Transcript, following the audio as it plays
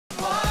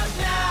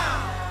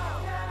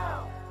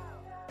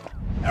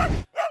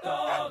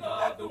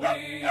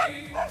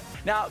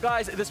Now,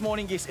 guys, this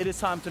morning, yes, it is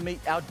time to meet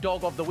our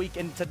dog of the week,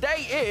 and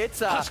today it's...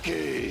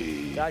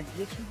 Husky!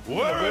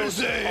 Where is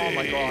he? Oh,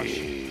 my gosh.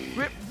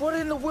 What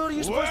in the world are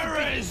you supposed to be?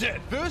 Where is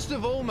it? First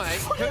of all,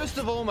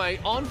 mate,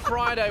 on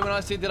Friday when I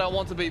said that I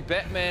want to be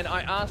Batman,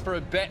 I asked for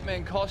a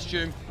Batman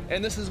costume,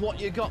 and this is what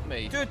you got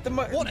me. Dude,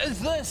 what is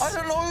this? I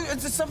don't know.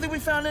 It's something we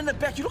found in the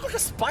back. You look like a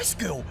Spice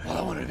Girl.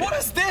 What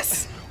is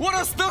this? What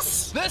is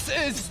this? This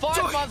is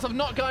 5 months of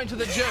not going to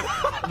the gym.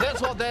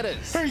 That's what that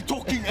is. Hey,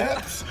 talking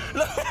apps!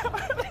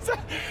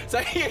 So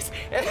yes,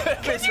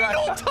 Can you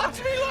not touch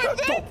me like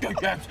that? Talking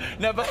apps.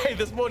 Now, but hey,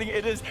 this morning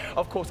it is,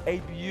 of course, a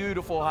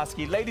beautiful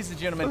husky. Ladies and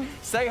gentlemen,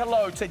 say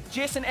hello to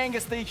Jess and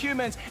Angus, the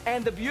humans,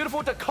 and the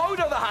beautiful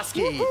Dakota, the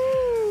husky.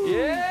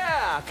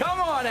 Yeah,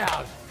 come on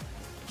out.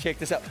 Check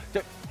this out.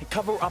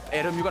 Cover up,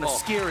 Adam. You're going to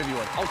scare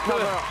everyone. I'll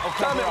cover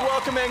up.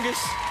 Welcome,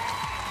 Angus.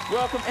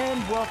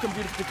 Welcome,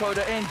 beautiful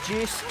Dakota and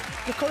Jess.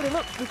 Dakota,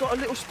 look, we've got a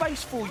little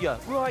space for you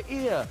right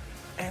here.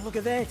 And look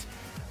at that.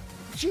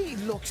 She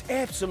looks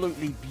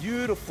absolutely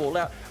beautiful.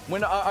 Now,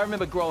 when I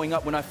remember growing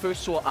up, when I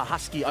first saw a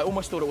husky, I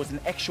almost thought it was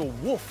an actual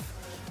wolf.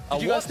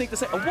 Did you guys think the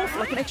same? A wolf,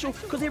 like an actual...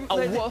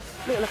 A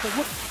wolf? Yeah, like a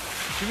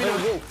wolf. You mean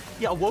a wolf?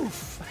 Yeah, a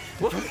wolf.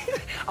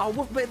 A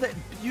wolf, but that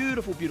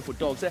beautiful, beautiful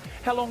dogs.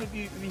 How long have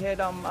you had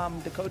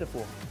Dakota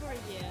for? For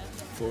a year.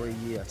 For a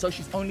year. So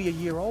she's only a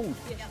year old?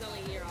 Yeah, she's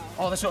only a year old.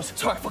 Oh, that's what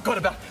sorry, I forgot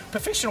about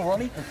professional,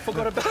 Ronnie.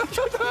 Forgot about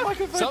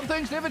Some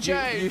things never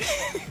change.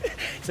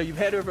 So you've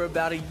had her for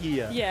about a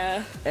year.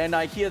 Yeah. And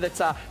I hear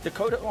that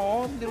Dakota.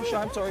 Oh, little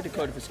shy. I'm sorry,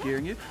 Dakota, for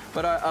scaring you.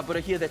 But I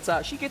hear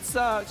that she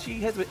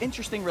has an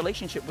interesting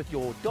relationship with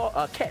your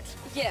cat.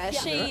 Yeah,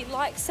 she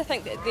likes to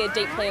think that they're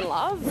deeply in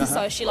love,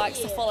 so she likes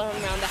to follow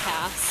him around the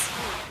house.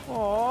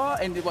 Oh,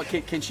 and what?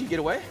 Can she get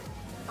away?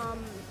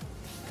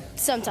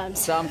 Sometimes.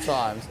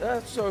 Sometimes.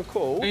 That's so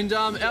cool. And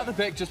out the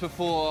back just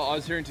before I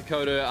was hearing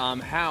Dakota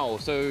howl,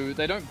 so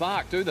they don't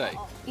bark, do they?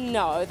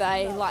 No,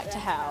 they like to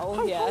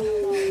howl, yeah.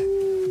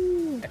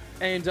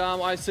 And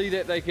I see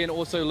that they can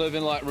also live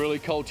in like really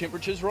cold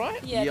temperatures,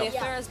 right? Yeah, Yep.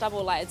 their fur is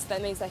double layered, so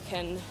that means they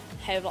can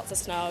have lots of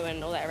snow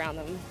and all that around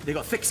them. They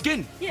got thick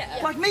skin. Yeah.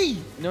 Like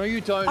me. No,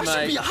 you don't, mate. I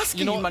should be a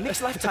husky in my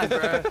next lifetime, bro.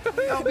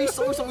 That'll be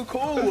so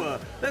cool.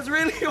 That's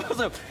really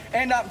awesome.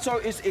 And so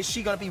is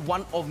she going to be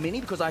one of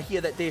many? Because I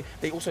hear that they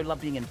also love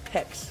being in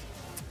packs.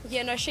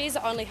 Yeah, no, she's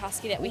the only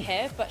husky that we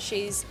have, but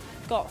she's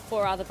got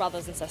 4 other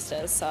brothers and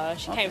sisters, so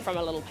she came from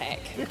a little pack.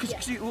 Yeah,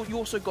 because you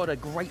also got a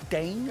Great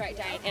Dane. Great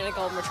Dane and a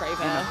Golden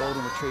Retriever. And a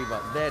Golden Retriever.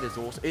 That is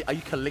awesome. Are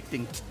you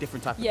collecting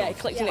different types of dogs? Yeah,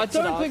 collecting I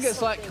extra don't dogs. think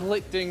it's like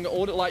collecting,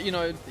 like, you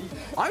know...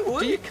 I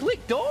would. Do you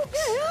collect dogs?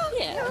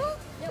 Yeah.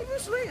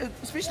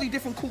 Especially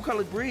different cool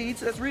coloured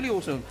breeds. That's really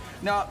awesome.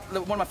 Now,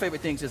 one of my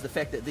favourite things is the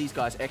fact that these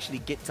guys actually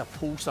get to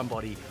pull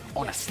somebody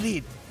on a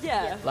sled.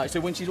 Yeah. Like, so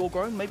when she's all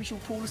grown, maybe she'll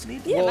pull the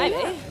sled? Yeah,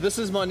 maybe. This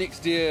is my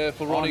next idea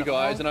for Ronnie, no.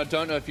 guys, and I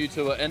don't know if you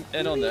two are in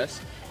on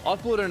this.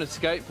 I've bought in a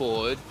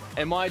skateboard,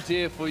 and my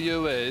idea for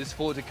you is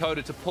for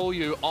Dakota to pull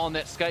you on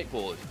that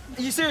skateboard.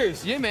 Are you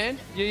serious? Yeah, man.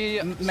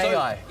 Yeah. May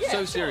I?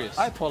 So serious.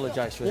 I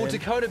apologise for Will that.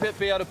 Dakota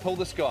be able to pull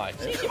this guy?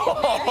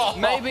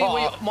 Maybe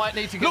we might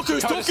need to get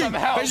Dakota some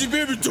help. Has he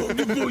been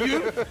talking for you?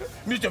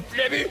 Mr.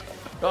 Flabby?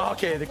 Oh,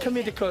 okay, come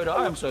here, Dakota.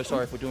 I'm so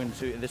sorry for doing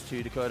this to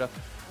you, Dakota.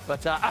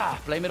 But,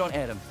 blame it on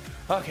Adam.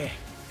 Okay,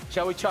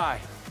 shall we try?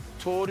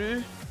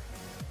 Toru,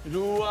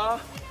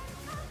 Lua,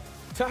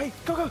 Tai,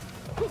 go.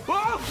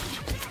 Oh!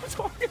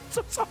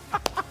 So sorry.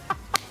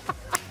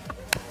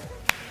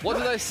 What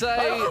do they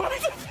say?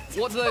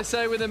 What do they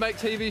say when they make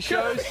TV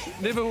shows?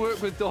 Never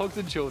work with dogs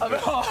and children.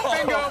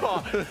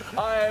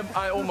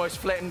 I almost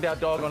flattened our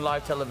dog on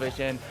live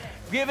television.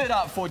 Give it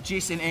up for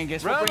Jess and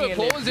Angus. Round of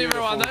applause,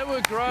 beautiful... everyone. They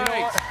were great. You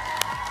know,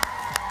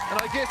 and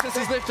I guess this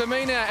is left to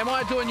me now. Am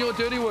I doing your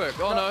dirty work?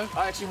 Oh, no.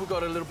 Actually, we've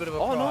got a little bit of a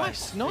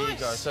prize. Nice. There you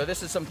go. So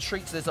this is some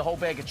treats. There's a whole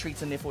bag of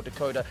treats in there for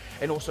Dakota,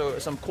 and also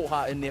some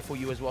koha in there for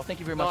you as well. Thank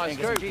you very much,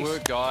 Angus. Great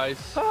work, guys.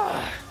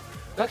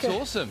 That's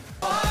awesome.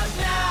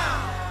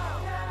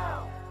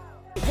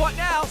 What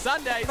now?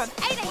 Sundays. From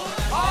 8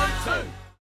 a.m. on 2.